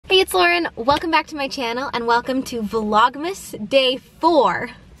Hey, it's Lauren. Welcome back to my channel and welcome to Vlogmas Day 4.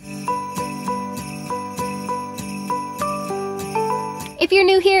 If you're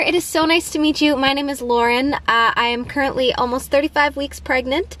new here, it is so nice to meet you. My name is Lauren. I am currently almost 35 weeks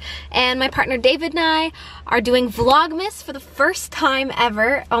pregnant, and my partner David and I are doing Vlogmas for the first time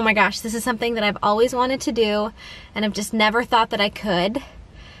ever. Oh my gosh, this is something that I've always wanted to do, and I've just never thought that I could.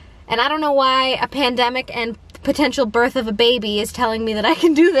 And I don't know why a pandemic and potential birth of a baby is telling me that I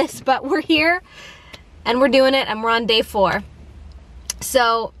can do this, but we're here, and we're doing it, and we're on day 4.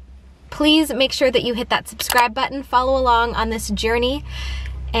 So please make sure that you hit that subscribe button, follow along on this journey,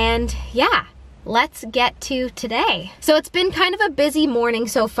 and yeah, let's get to today. So it's been kind of a busy morning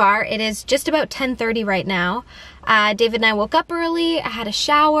so far. It is just about 10:30 right now. David and I woke up early, I had a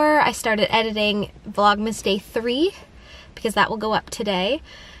shower, I started editing Vlogmas Day 3, because that will go up today.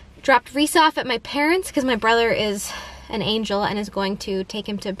 Dropped Reese off at my parents, because my brother is an angel and is going to take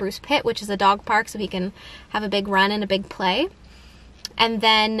him to Bruce Pit, which is a dog park, so he can have a big run and a big play. And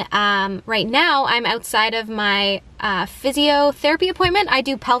then right now I'm outside of my physiotherapy appointment. I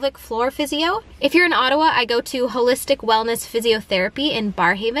do pelvic floor physio. If you're in Ottawa, I go to Holistic Wellness Physiotherapy in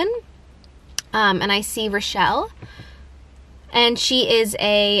Barhaven, and I see Rochelle. And she is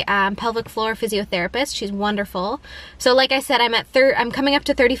a pelvic floor physiotherapist. She's wonderful. So like I said, I'm coming up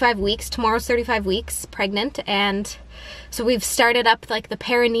to 35 weeks. Tomorrow's 35 weeks pregnant, and so we've started up like the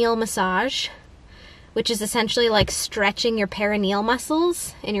perineal massage, which is essentially like stretching your perineal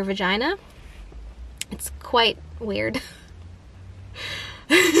muscles in your vagina. It's quite weird.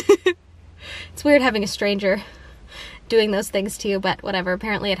 It's weird having a stranger doing those things to you, but whatever.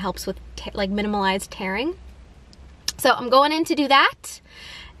 Apparently it helps with like minimalized tearing. So I'm going in to do that,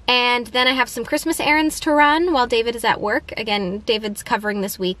 and then I have some Christmas errands to run while David is at work. Again, David's covering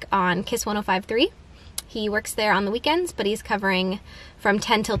this week on KISS 105.3. He works there on the weekends, but he's covering from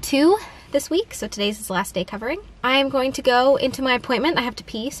 10 till 2 this week, so today's his last day covering. I am going to go into my appointment. I have to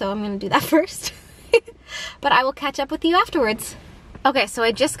pee, so I'm going to do that first. But I will catch up with you afterwards. Okay, so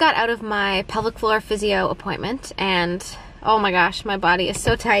I just got out of my pelvic floor physio appointment, and oh my gosh, my body is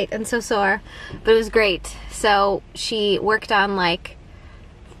so tight and so sore, but it was great. So she worked on like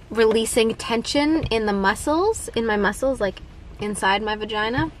releasing tension in the muscles, in my muscles, like inside my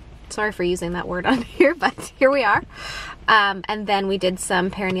vagina. Sorry for using that word on here, but here we are. And then we did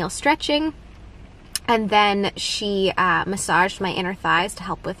some perineal stretching, and then she massaged my inner thighs to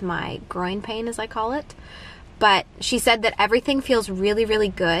help with my groin pain, as I call it. But she said that everything feels really, really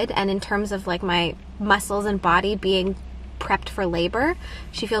good, and in terms of like my muscles and body being prepped for labor,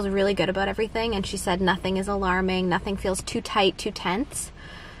 she feels really good about everything, and she said nothing is alarming, nothing feels too tight, too tense,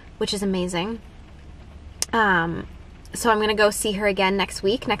 which is amazing. So I'm gonna go see her again next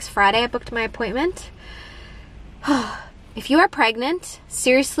week. Next Friday I booked my appointment. If you are pregnant,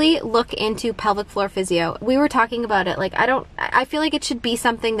 seriously look into pelvic floor physio. We were talking about it, like I feel like it should be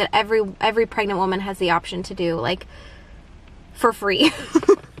something that every pregnant woman has the option to do, like for free.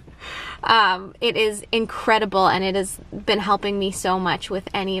 It is incredible, and it has been helping me so much with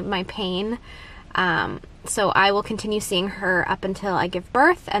any of my pain. So I will continue seeing her up until I give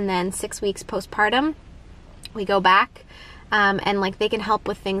birth, and then 6 weeks postpartum we go back, and like they can help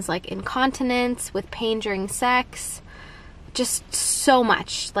with things like incontinence, with pain during sex, just so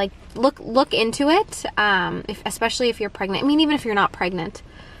much. Like look into it, especially if you're pregnant. I mean, even if you're not pregnant,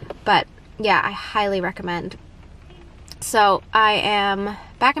 but yeah, I highly recommend. So I am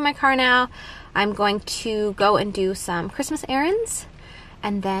back in my car now. I'm going to go and do some Christmas errands,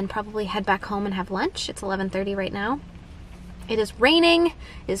 and then probably head back home and have lunch. It's 11:30 right now. It is raining. It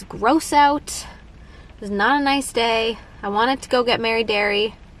is gross out. It is not a nice day. I wanted to go get Mary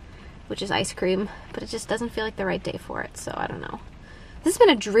Dairy, which is ice cream, but it just doesn't feel like the right day for it, so I don't know. This has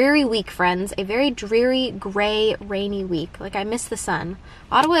been a dreary week, friends. A very dreary, gray, rainy week. Like, I miss the sun.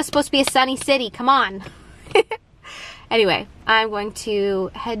 Ottawa is supposed to be a sunny city. Come on. Anyway, I'm going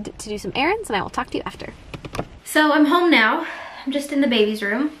to head to do some errands, and I will talk to you after. So I'm home now. I'm just in the baby's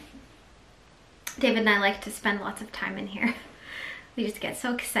room. David and I like to spend lots of time in here. We just get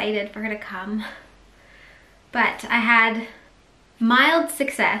so excited for her to come. But I had mild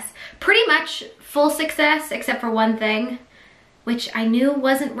success, pretty much full success, except for one thing, which I knew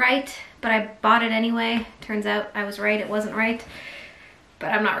wasn't right, but I bought it anyway. Turns out I was right, it wasn't right.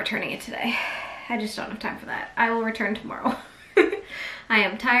 But I'm not returning it today. I just don't have time for that. I will return tomorrow. I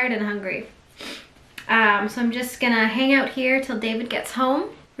am tired and hungry. So I'm just gonna hang out here till David gets home.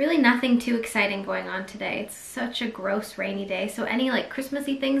 Really nothing too exciting going on today. It's such a gross rainy day. So any like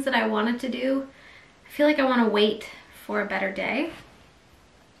Christmassy things that I wanted to do, I feel like I wanna wait for a better day.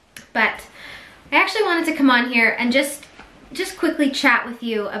 But I actually wanted to come on here and just just quickly chat with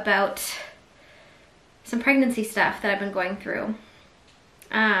you about some pregnancy stuff that I've been going through.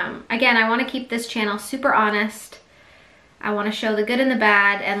 Again, I want to keep this channel super honest. I want to show the good and the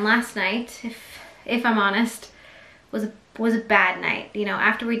bad, and last night, if I'm honest, was a bad night. You know,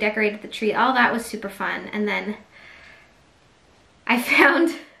 after we decorated the tree, all that was super fun, and then I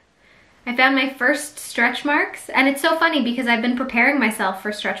found my first stretch marks, and it's so funny because I've been preparing myself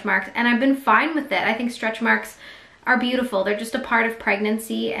for stretch marks and I've been fine with it. I think stretch marks are beautiful. They're just a part of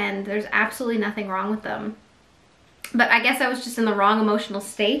pregnancy and there's absolutely nothing wrong with them. But I guess I was just in the wrong emotional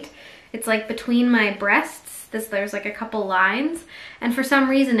state. It's like between my breasts, there's like a couple lines, and for some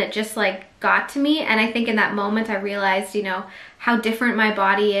reason it just like got to me, and I think in that moment I realized, you know, how different my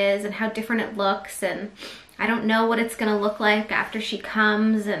body is and how different it looks, and I don't know what it's gonna look like after she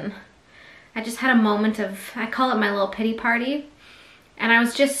comes, and I just had a moment of, I call it my little pity party, and I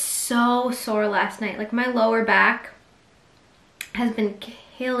was just so sore last night. Like my lower back has been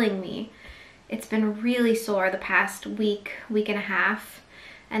killing me. It's been really sore the past week and a half,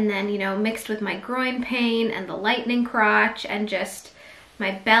 and then, you know, mixed with my groin pain and the lightning crotch and just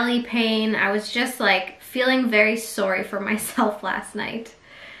my belly pain. I was just like feeling very sorry for myself last night,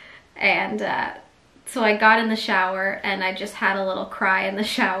 and so I got in the shower and I just had a little cry in the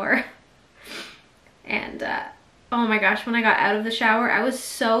shower. And oh my gosh, when I got out of the shower, I was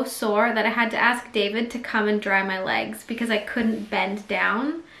so sore that I had to ask David to come and dry my legs because I couldn't bend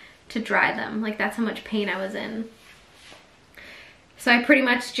down to dry them. Like, that's how much pain I was in. So I pretty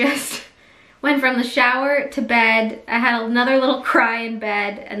much just went from the shower to bed. I had another little cry in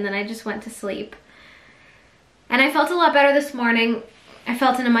bed, and then I just went to sleep. And I felt a lot better this morning. I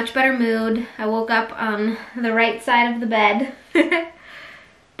felt in a much better mood. I woke up on the right side of the bed.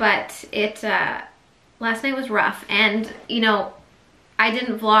 But last night was rough, and you know, I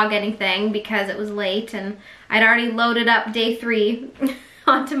didn't vlog anything because it was late and I'd already loaded up day 3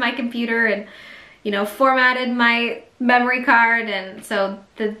 onto my computer and, you know, formatted my memory card, and so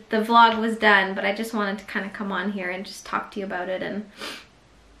the vlog was done. But I just wanted to kind of come on here and just talk to you about it. And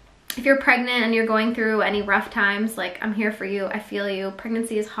if you're pregnant and you're going through any rough times, like, I'm here for you. I feel you.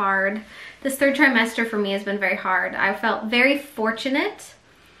 Pregnancy is hard. This 3rd trimester for me has been very hard. I felt very fortunate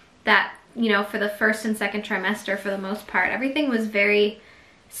that, you know, for the 1st and 2nd trimester, for the most part, everything was very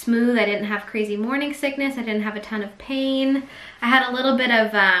smooth. I didn't have crazy morning sickness. I didn't have a ton of pain. I had a little bit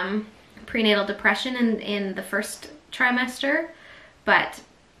of prenatal depression in the 1st trimester, but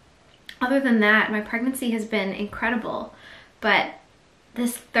other than that, my pregnancy has been incredible. But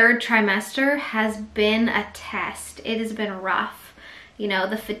this 3rd trimester has been a test. It has been rough. You know,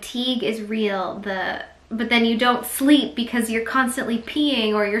 the fatigue is real, but then you don't sleep because you're constantly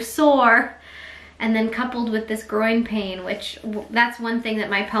peeing or you're sore. And then coupled with this groin pain, which that's one thing that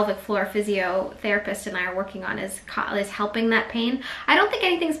my pelvic floor physiotherapist and I are working on, is helping that pain. I don't think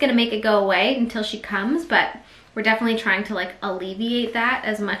anything's gonna make it go away until she comes, but we're definitely trying to like alleviate that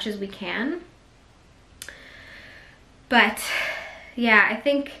as much as we can. But yeah, I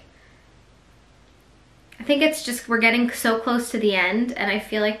think it's just, we're getting so close to the end, and I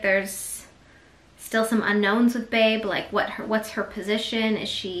feel like there's still some unknowns with Babe, like what's her position? Is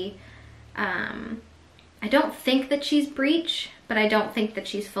she, I don't think that she's breech, but I don't think that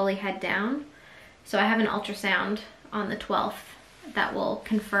she's fully head down. So I have an ultrasound on the 12th that will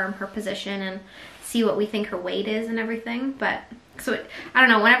confirm her position and see what we think her weight is and everything. But so I don't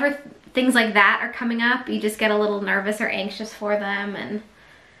know, whenever things like that are coming up, you just get a little nervous or anxious for them, and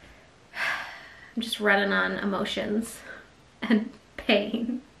I'm just running on emotions and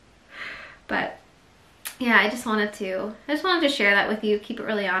pain. But yeah, I just wanted to share that with you, keep it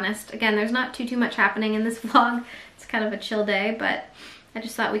really honest. Again, there's not too much happening in this vlog. It's kind of a chill day, but I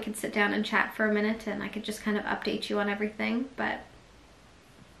just thought we could sit down and chat for a minute and I could just kind of update you on everything. But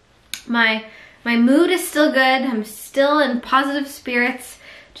my mood is still good. I'm still in positive spirits.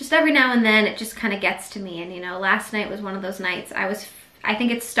 Just every now and then it just kind of gets to me. And you know, last night was one of those nights. I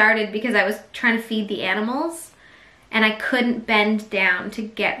think it started because I was trying to feed the animals and I couldn't bend down to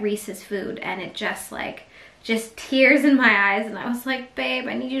get Reese's food, and it just tears in my eyes, and I was like, babe,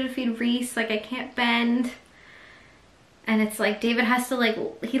 I need you to feed Reese, like I can't bend. And it's like David has to,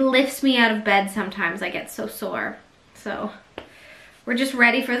 like, he lifts me out of bed sometimes. I get so sore. So we're just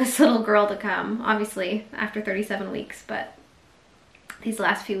ready for this little girl to come, obviously after 37 weeks, but these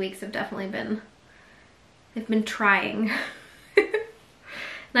last few weeks have definitely been trying.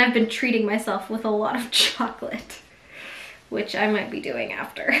 And I've been treating myself with a lot of chocolate, which I might be doing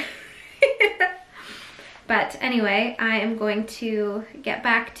after. But anyway, I am going to get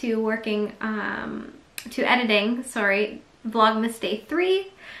back to working, to editing, Vlogmas day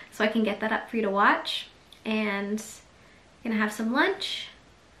 3, so I can get that up for you to watch. And Gonna have some lunch,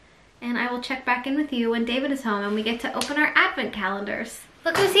 and I will check back in with you when David is home and we get to open our advent calendars.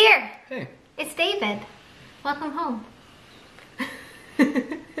 Look who's here. Hey. It's David. Welcome home.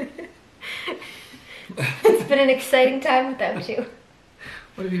 It's been an exciting time without you.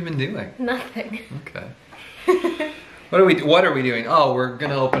 What have you been doing? Nothing. Okay. What are we doing? Oh, we're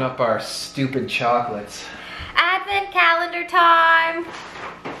gonna open up our stupid chocolates. Advent calendar time.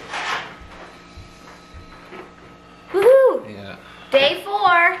 Woohoo! Yeah. Day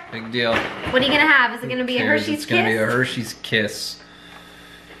 4. Big deal. What are you gonna have? Is it gonna be a Hershey's Kiss? It's gonna be a Hershey's Kiss.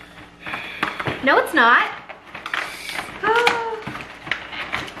 No, it's not. Oh.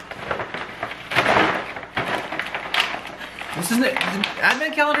 This isn't it.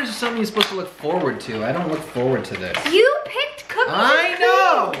 Advent calendars are something you're supposed to look forward to. I don't look forward to this. You picked cookies and cream. I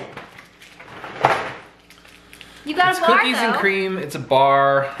know. You got It's a bar, cookies and cream. It's a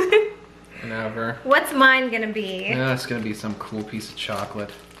bar. Whatever. What's mine gonna be? Yeah, it's gonna be some cool piece of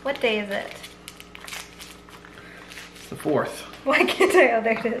chocolate. What day is it? It's the 4th. Why can't I? Oh,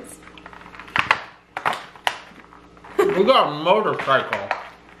 there it is. We got a motorcycle.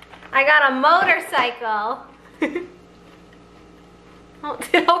 I got a motorcycle. Oh, I was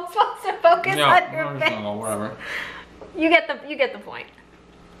supposed to focus on your face. Whatever. You get the point.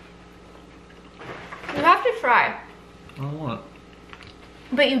 You have to try. I don't want it.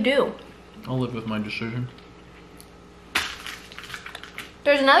 But you do. I'll live with my decision.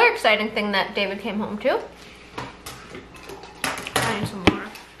 There's another exciting thing that David came home to. I need some more.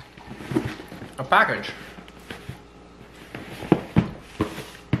 A package.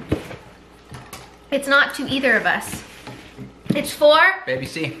 It's not to either of us. It's for... Baby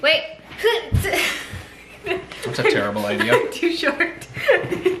C. Wait. That's a terrible idea. Too short.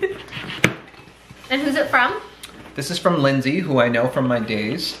 And who's it from? This is from Lindsay, who I know from my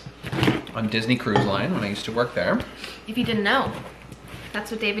days on Disney Cruise Line when I used to work there. If you didn't know,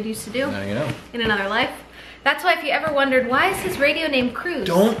 that's what David used to do. Now you know. In another life. That's why if you ever wondered, why is his radio name Cruz?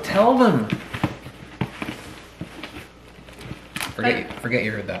 Don't tell them. Forget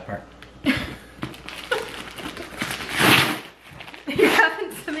you heard that part. You're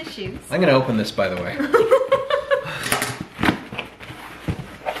having some issues. I'm gonna open this, by the way.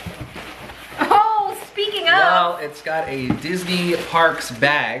 Oh, speaking of. Well, it's got a Disney Parks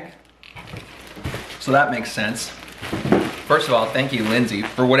bag, so that makes sense. First of all, thank you, Lindsay,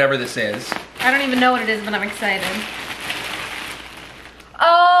 for whatever this is. I don't even know what it is, but I'm excited.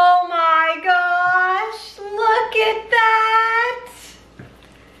 Oh my gosh, look at that.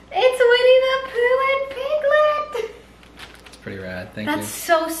 It's Winnie the Pooh and Piglet. It's pretty rad, thank That's you.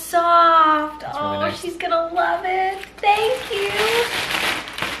 so soft. That's oh, really nice. She's gonna love it. Thank you.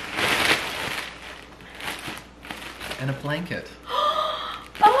 And a blanket.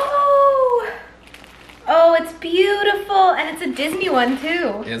 Oh! Oh, it's beautiful. And it's a Disney one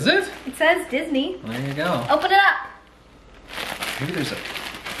too. Is it? It says Disney. There you go. Open it up. Maybe there's a...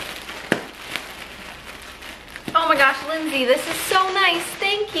 Oh my gosh, Lindsay, this is so nice.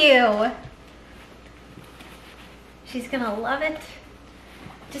 Thank you. She's gonna love it.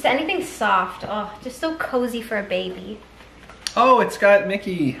 Just anything soft. Oh, just so cozy for a baby. Oh, it's got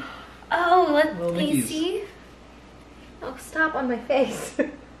Mickey. Oh, Little can you Mickeys. see? Oh, stop on my face.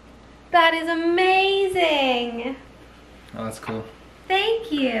 That is amazing. Oh, that's cool.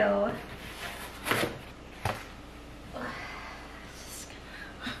 Thank you.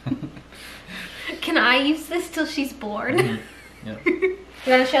 Can I use this till she's bored? Mm-hmm. Yeah. You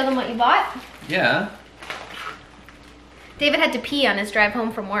want to show them what you bought? Yeah. David had to pee on his drive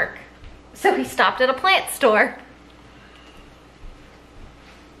home from work, so he stopped at a plant store.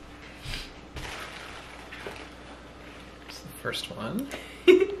 It's the first one.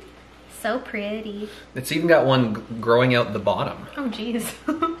 So pretty. It's even got one growing out the bottom. Oh, geez.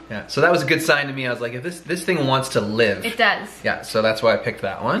 Yeah, so that was a good sign to me. I was like, if this thing wants to live. It does. Yeah, so that's why I picked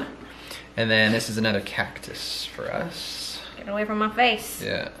that one. And then this is another cactus for us. Get away from my face.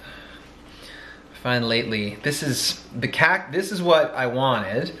 Yeah. I find lately, this is what I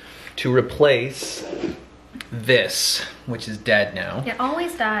wanted to replace this, which is dead now. It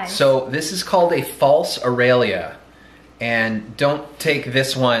always dies. So this is called a false Aurelia. And don't take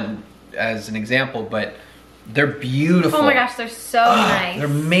this one as an example, but they're beautiful. Oh my gosh, they're so nice. They're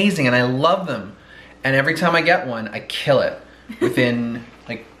amazing and I love them. And every time I get one, I kill it. Within,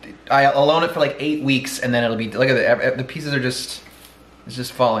 like, I'll own it for like 8 weeks and then it'll be, look at it, the pieces are just, it's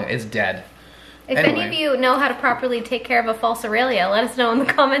just falling, it's dead. If any of you know how to properly take care of a false Aurelia, let us know in the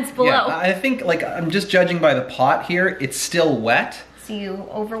comments below. Yeah, I think, like, I'm just judging by the pot here, it's still wet. So you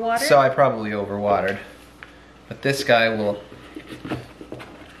overwatered? So I probably overwatered. But this guy will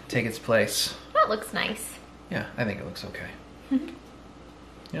take its place. That looks nice. Yeah, I think it looks okay.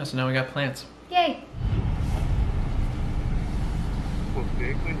 Yeah, so now we got plants. Yay.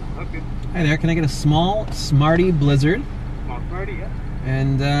 Hi there, can I get a small Smartie Blizzard? Small Smartie, yeah.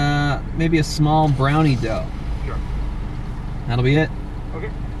 And maybe a small brownie dough. Sure. That'll be it. Okay,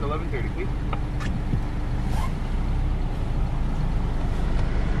 it's 11:30, please.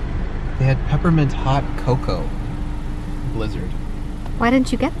 They had peppermint hot cocoa Blizzard. Why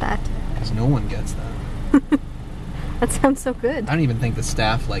didn't you get that? Because no one gets that. That sounds so good. I don't even think the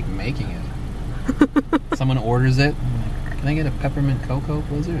staff like making it. Someone orders it. I'm like, can I get a peppermint cocoa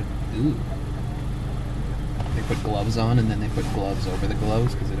Blizzard? Ooh. They put gloves on and then they put gloves over the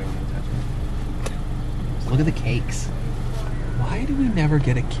gloves because they don't want to touch it. Look at the cakes. Why do we never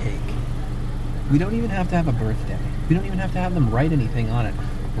get a cake? We don't even have to have a birthday. We don't even have to have them write anything on it.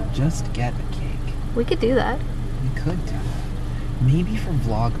 We'll just get a cake. We could do that. We could do that. Maybe for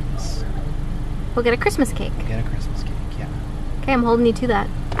Vlogmas. We'll get a Christmas cake. Get a Christmas cake, yeah. Okay, I'm holding you to that.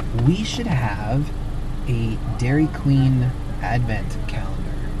 We should have a Dairy Queen advent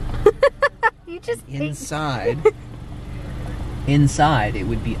calendar. You just Inside, inside it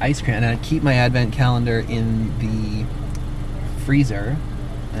would be ice cream, and I'd keep my advent calendar in the freezer,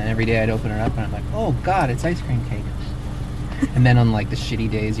 and every day I'd open it up, and I'm like, oh God, it's ice cream cake. And then on like the shitty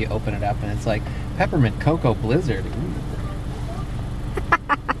days, you open it up, and it's like peppermint cocoa Blizzard. Ooh.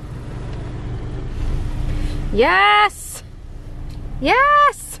 Yes!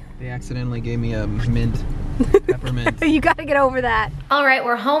 Yes! They accidentally gave me a mint peppermint. You gotta get over that. All right,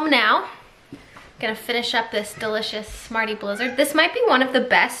 we're home now. Gonna finish up this delicious Smartie Blizzard. This might be one of the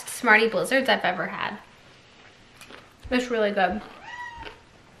best Smartie Blizzards I've ever had. It's really good.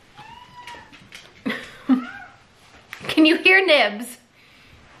 Can you hear Nibs?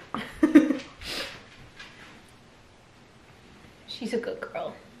 She's a good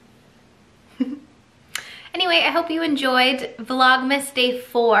girl. Anyway, I hope you enjoyed Vlogmas Day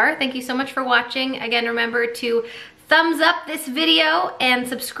 4. Thank you so much for watching. Again, remember to thumbs up this video and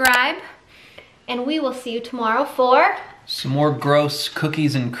subscribe. And we will see you tomorrow for Some more gross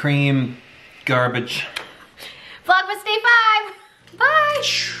cookies and cream garbage. Vlogmas Day 5.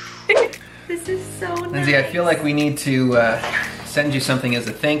 Bye. This is so nice. Lindsay, I feel like we need to send you something as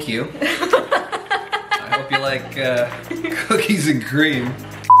a thank you. I hope you like cookies and cream.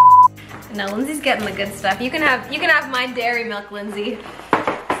 No, Lindsay's getting the good stuff. You can have my dairy milk, Lindsay,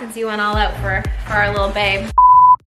 since you went all out for our little babe.